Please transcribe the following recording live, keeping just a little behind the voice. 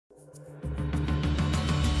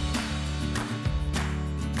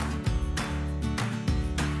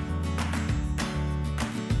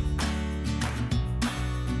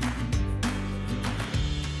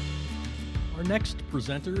next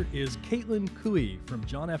presenter is Kaitlyn Kui from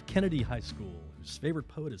John F. Kennedy High School, whose favorite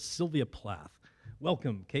poet is Sylvia Plath.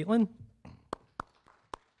 Welcome, Kaitlyn.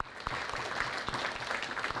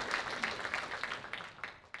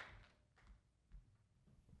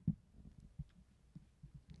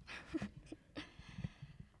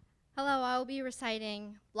 Hello, I will be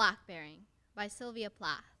reciting Blackberrying by Sylvia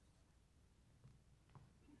Plath.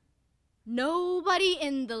 Nobody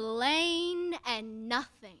in the lane and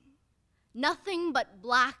nothing but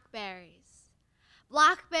blackberries.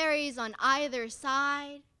 Blackberries on either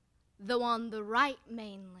side, though on the right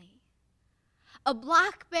mainly. A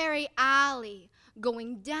blackberry alley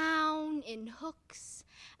going down in hooks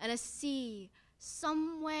and a sea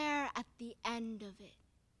somewhere at the end of it,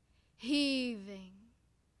 heaving.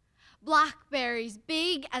 Blackberries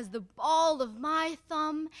big as the ball of my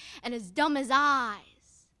thumb and as dumb as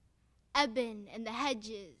eyes, ebon in the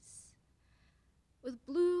hedges, with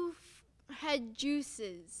blue head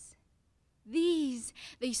juices. These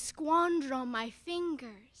they squander on my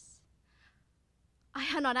fingers. I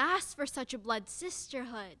had not asked for such a blood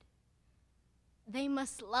sisterhood. They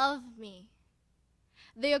must love me.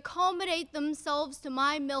 They accommodate themselves to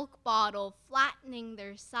my milk bottle, flattening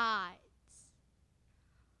their sides.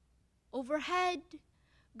 Overhead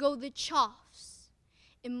go the choughs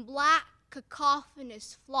in black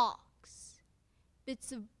cacophonous flocks,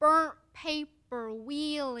 bits of burnt paper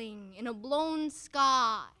wheeling in a blown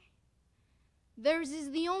sky. Theirs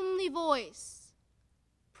is the only voice,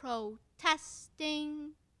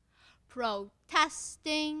 protesting,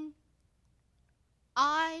 protesting.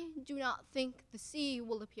 I do not think the sea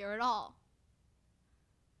will appear at all.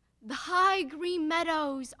 The high green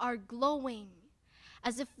meadows are glowing,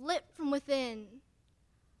 as if lit from within.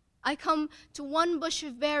 I come to one bush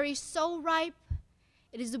of berries so ripe,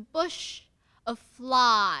 it is a bush of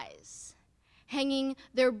flies, hanging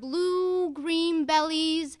their blue-green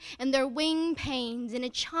bellies and their wing panes in a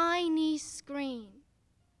Chinese screen.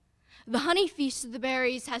 The honey feast of the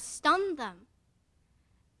berries has stunned them.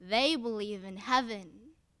 They believe in heaven.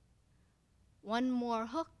 One more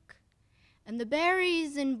hook, and the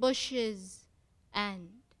berries and bushes end.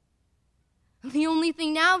 The only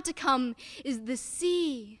thing now to come is the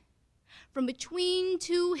sea. From between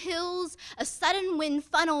two hills, a sudden wind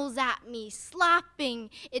funnels at me, slapping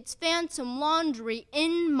its phantom laundry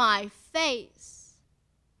in my face.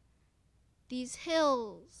 These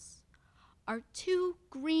hills are too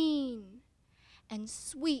green and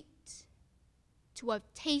sweet to have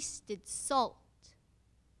tasted salt.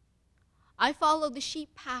 I follow the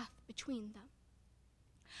sheep path between them.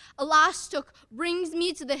 A last hook brings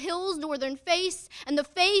me to the hill's northern face, and the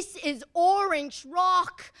face is orange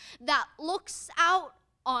rock that looks out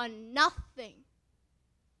on nothing.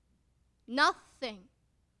 Nothing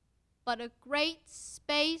but a great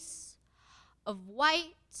space of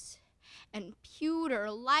white and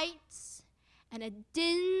pewter lights and a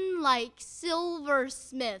din like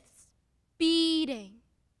silversmiths beating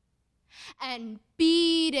and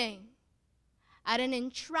beating at an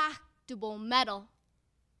intractable metal.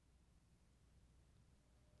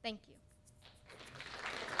 Thank you.